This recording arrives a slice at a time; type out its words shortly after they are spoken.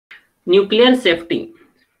Nuclear safety.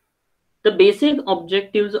 The basic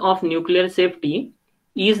objectives of nuclear safety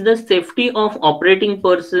is the safety of operating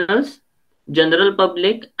personnel, general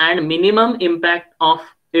public, and minimum impact of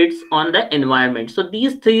its on the environment. So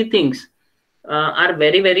these three things are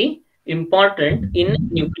very important in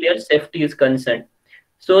nuclear safety is concerned.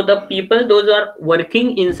 So the people, those are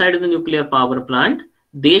working inside the nuclear power plant,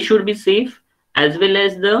 they should be safe, as well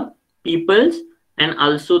as the peoples and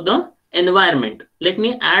also the environment. Let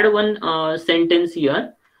me add one sentence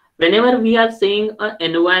here. Whenever we are saying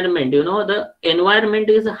environment, the environment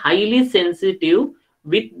is highly sensitive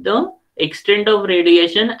with the extent of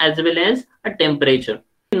radiation as well as a temperature.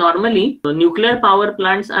 Normally, nuclear power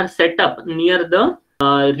plants are set up near the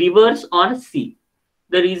rivers or sea.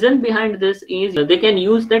 The reason behind this is they can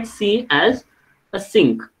use that sea as a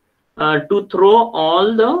sink to throw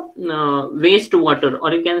all the waste water,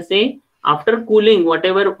 or you can say after cooling,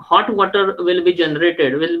 whatever hot water will be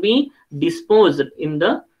generated will be disposed in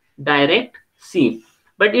the direct sea.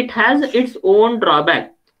 But it has its own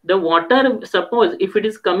drawback. The water, suppose if it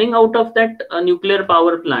is coming out of that nuclear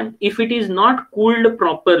power plant, if it is not cooled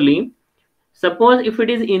properly, suppose if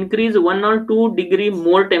it is increased 1 or 2 degree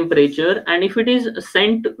more temperature, and if it is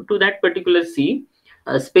sent to that particular sea,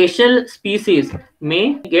 a special species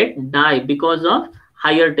may die because of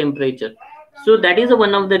higher temperature. So that is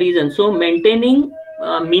one of the reasons. So maintaining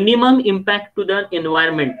minimum impact to the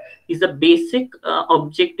environment is the basic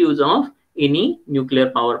objectives of any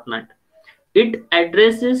nuclear power plant. It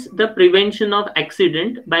addresses the prevention of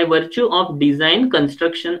accident by virtue of design,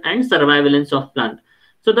 construction, and surveillance of plant.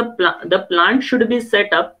 So the plant should be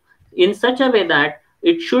set up in such a way that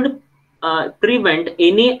it should prevent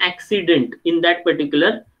any accident in that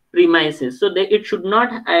particular premises. So it should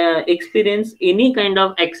not experience any kind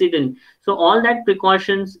of accident. So all that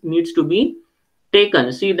precautions needs to be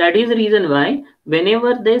taken. See, that is the reason why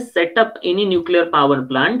whenever they set up any nuclear power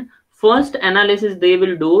plant, first analysis they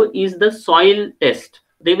will do is the soil test.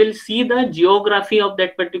 They will see the geography of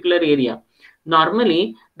that particular area.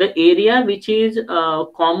 Normally, the area which is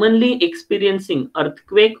commonly experiencing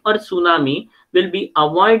earthquake or tsunami will be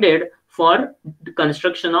avoided for the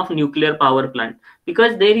construction of nuclear power plant,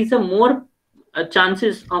 because there is a more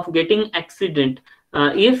chances of getting accident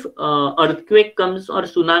if earthquake comes or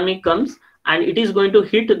tsunami comes and it is going to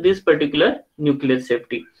hit this particular nuclear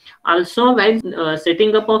safety. Also, while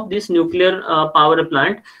setting up of this nuclear power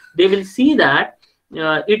plant, they will see that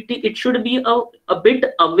it should be a bit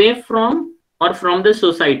away from the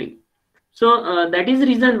society. So that is the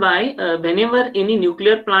reason why whenever any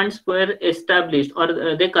nuclear plants were established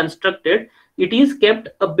or they constructed, it is kept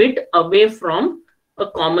a bit away from a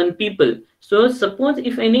common people. So suppose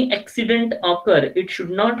if any accident occur, it should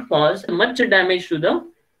not cause much damage to the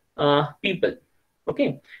people.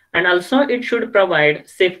 Okay, and also it should provide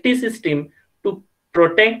safety system to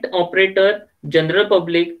protect operator, general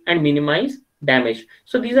public, and minimize damage.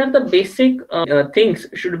 So these are the basic things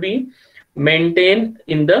should be maintained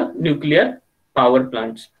in the nuclear power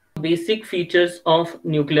plants. Basic features of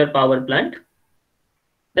nuclear power plant.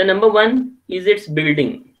 The number one is its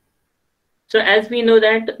building. So as we know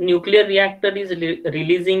that nuclear reactor is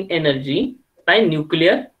releasing energy by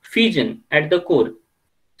nuclear fission at the core.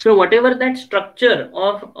 So whatever that structure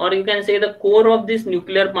of, or you can say the core of this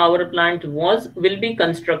nuclear power plant will be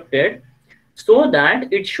constructed so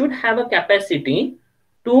that it should have a capacity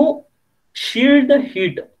to shield the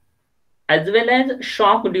heat as well as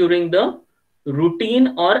shock during the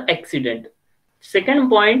routine or accident. Second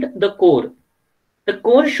point, the core. The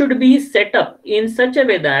core should be set up in such a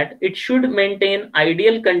way that it should maintain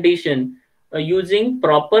ideal condition using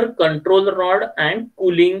proper control rod and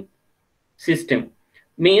cooling system.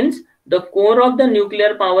 Means the core of the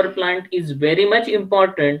nuclear power plant is very much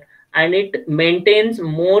important and it maintains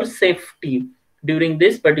more safety during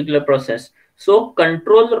this particular process. So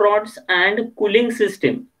control rods and cooling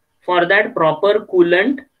system, for that proper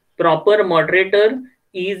coolant, proper moderator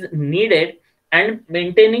is needed, and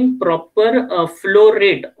maintaining proper flow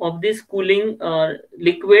rate of this cooling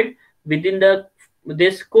liquid within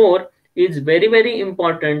this core is very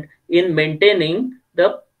important in maintaining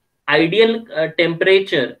the ideal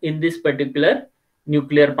temperature in this particular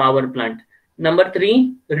nuclear power plant. Number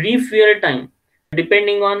three, refuel time.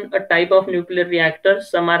 Depending on a type of nuclear reactor,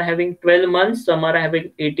 some are having 12 months, some are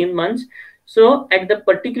having 18 months. So at the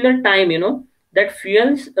particular time, that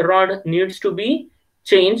fuel rod needs to be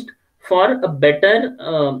changed for a better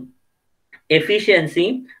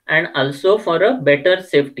efficiency and also for a better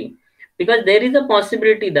safety, because there is a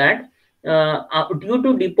possibility that due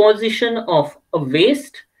to deposition of a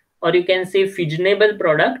waste, or you can say fissionable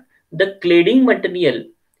product, the cladding material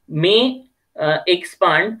may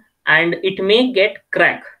expand and it may get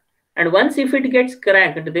cracked. And once if it gets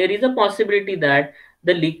cracked, there is a possibility that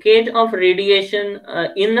the leakage of radiation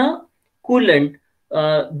in a coolant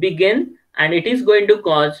begin, and it is going to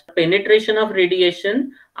cause penetration of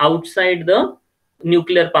radiation outside the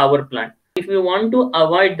nuclear power plant. If we want to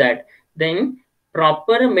avoid that, then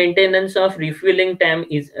proper maintenance of refueling time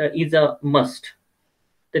is a must.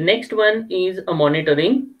 The next one is a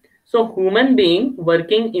monitoring. So human being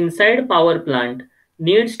working inside power plant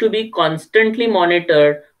needs to be constantly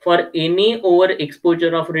monitored for any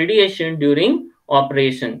overexposure of radiation during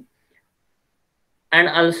operation. And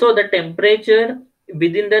also the temperature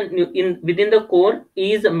within the core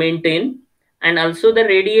is maintained, and also the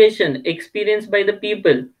radiation experienced by the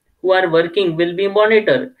people who are working will be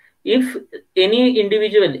monitored. If any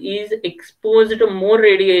individual is exposed to more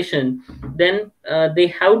radiation, then they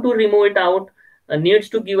have to remove it out, needs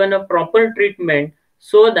to given a proper treatment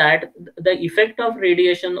so that the effect of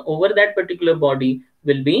radiation over that particular body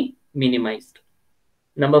will be minimized.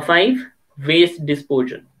 Number 5, waste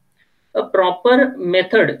disposal. A proper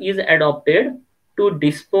method is adopted to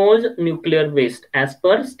dispose nuclear waste as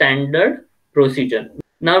per standard procedure.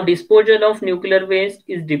 Now, disposal of nuclear waste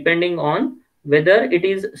is depending on whether it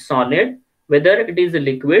is solid, whether it is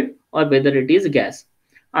liquid, or whether it is gas.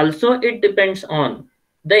 Also, it depends on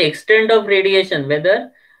the extent of radiation,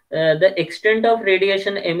 whether the extent of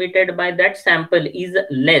radiation emitted by that sample is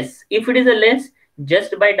less. If it is less,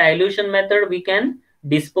 just by dilution method we can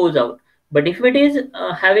dispose out. But if it is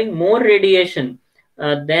having more radiation,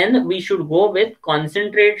 then we should go with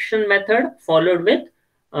concentration method followed with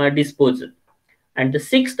disposal. And the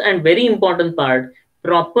 6th and very important part,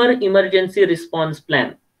 proper emergency response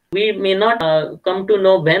plan. We may not come to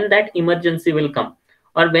know when that emergency will come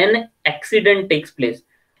or when accident takes place.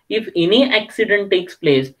 If any accident takes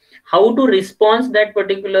place, how to respond that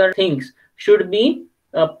particular things should be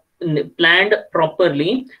planned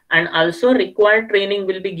properly, and also required training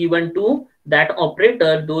will be given to that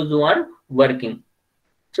operator, those who are working.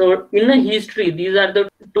 So in the history, these are the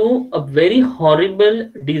two very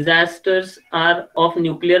horrible disasters of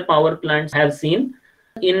nuclear power plants have seen.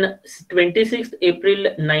 In 26th April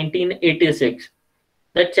 1986,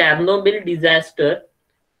 the Chernobyl disaster,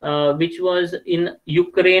 which was in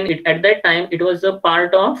Ukraine, at that time it was a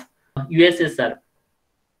part of USSR.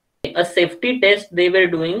 A safety test they were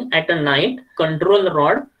doing at a night, control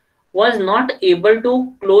rod was not able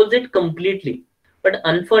to close it completely. But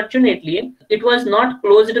unfortunately, it was not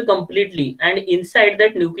closed completely, and inside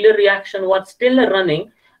that nuclear reaction was still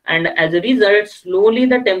running, and as a result, slowly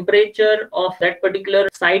the temperature of that particular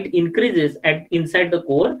site increases inside the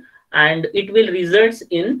core, and it will result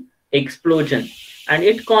in explosion, and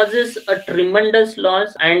it causes a tremendous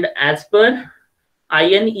loss. And as per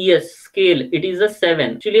INES scale, it is a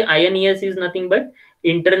 7. Actually, INES is nothing but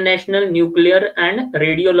International Nuclear and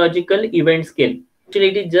Radiological Event Scale. Actually,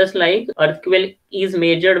 it is just like earthquake is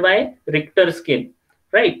measured by Richter scale,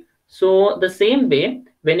 right? So the same way,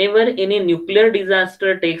 whenever any nuclear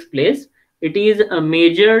disaster takes place, it is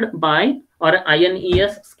measured by or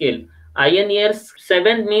INES scale. INES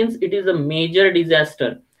 7 means it is a major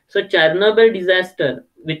disaster. So Chernobyl disaster,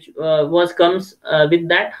 which comes with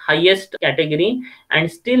that highest category, and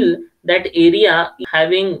still that area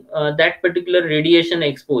having that particular radiation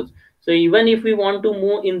exposed. So even if we want to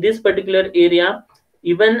move in this particular area,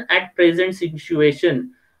 even at present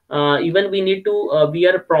situation, even we need to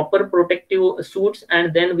wear proper protective suits,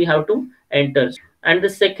 and then we have to enter. And the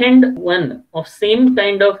second one of same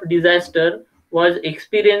kind of disaster was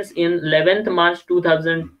experienced in 11th March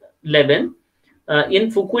 2011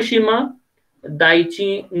 in Fukushima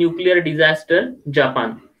Daiichi nuclear disaster,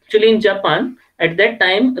 Japan. Actually, in Japan, at that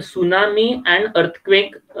time, a tsunami and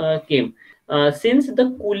earthquake came. Since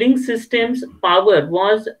the cooling system's power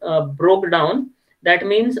was broke down, that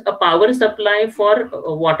means a power supply for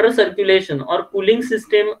water circulation or cooling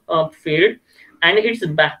system failed, and its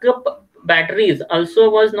backup batteries also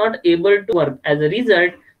was not able to work. As a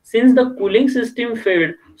result, since the cooling system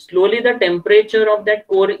failed, slowly the temperature of that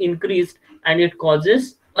core increased, and it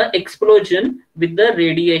causes an explosion with the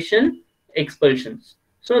radiation expulsions.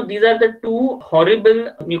 So these are the two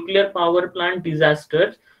horrible nuclear power plant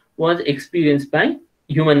disasters was experienced by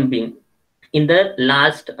human being in the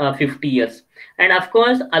last 50 years. And of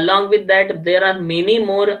course, along with that, there are many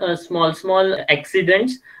more small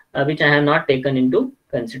accidents which I have not taken into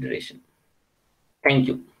consideration. Thank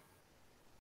you.